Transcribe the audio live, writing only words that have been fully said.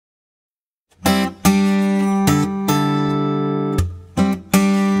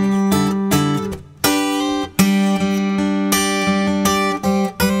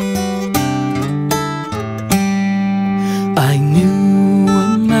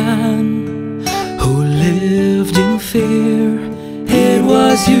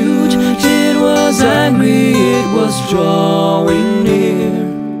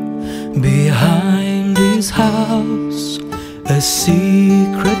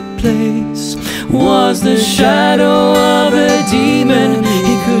place was the shadow of a demon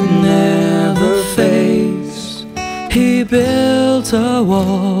he could never face. He built a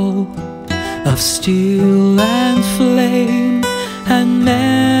wall of steel and flame, and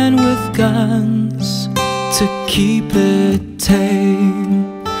men with guns to keep it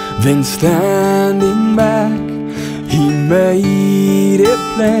tame. Then standing back, he made it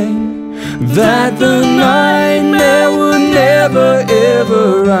plain that the nightmare would never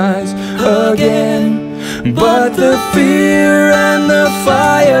ever rise again. But the fear and the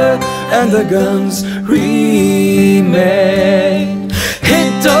fire and the guns remain.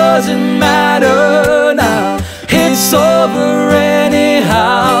 It doesn't matter now, it's over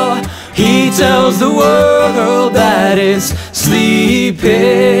anyhow. He tells the world that it's sleeping.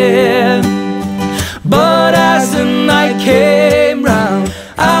 But as the night came round,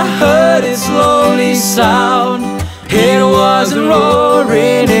 I heard its lonely sound. It wasn't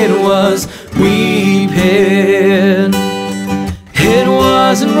roaring, it was weeping. It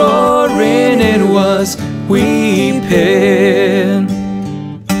wasn't roaring, it was weeping.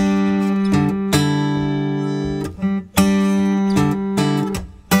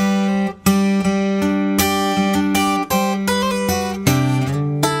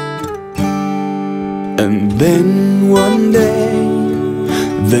 And then one day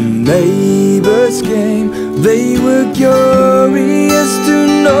the neighbors came. They were curious to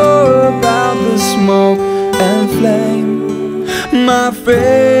know about the smoke and flame. My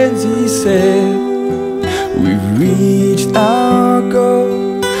friends, he said, we've reached our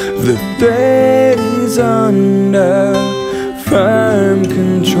goal. The threat is under firm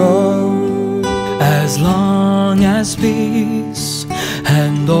control. As long as peace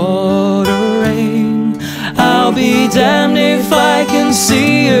and order reign, I'll be damned if I can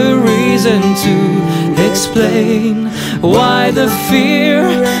see a reason to explain why the fear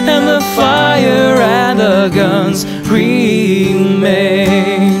and the fire and the guns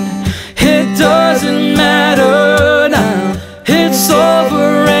remain. It doesn't matter now, it's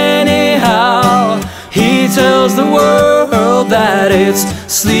over anyhow. He tells the world that it's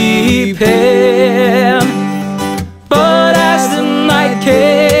sleeping. But as the night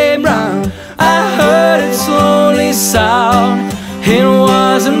came round, I heard its lonely sound. It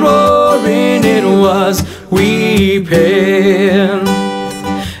wasn't roaring, it was weeping.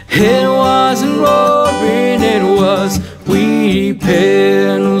 It wasn't roaring, it was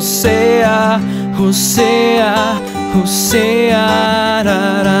weeping. Hosea, Hosea, Hosea,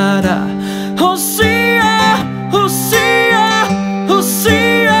 da da da. Hosea, Hosea,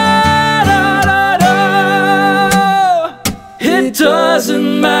 Hosea, da da da. It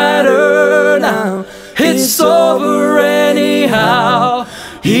doesn't matter now, it's over anyhow.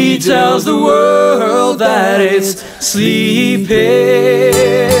 He tells the world that it's sleeping.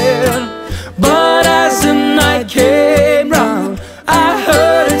 But as the night came round, I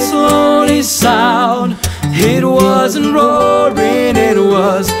heard its lonely sound. It wasn't roaring, it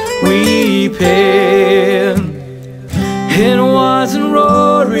was weeping. It wasn't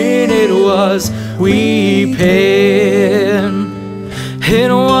roaring, it was weeping.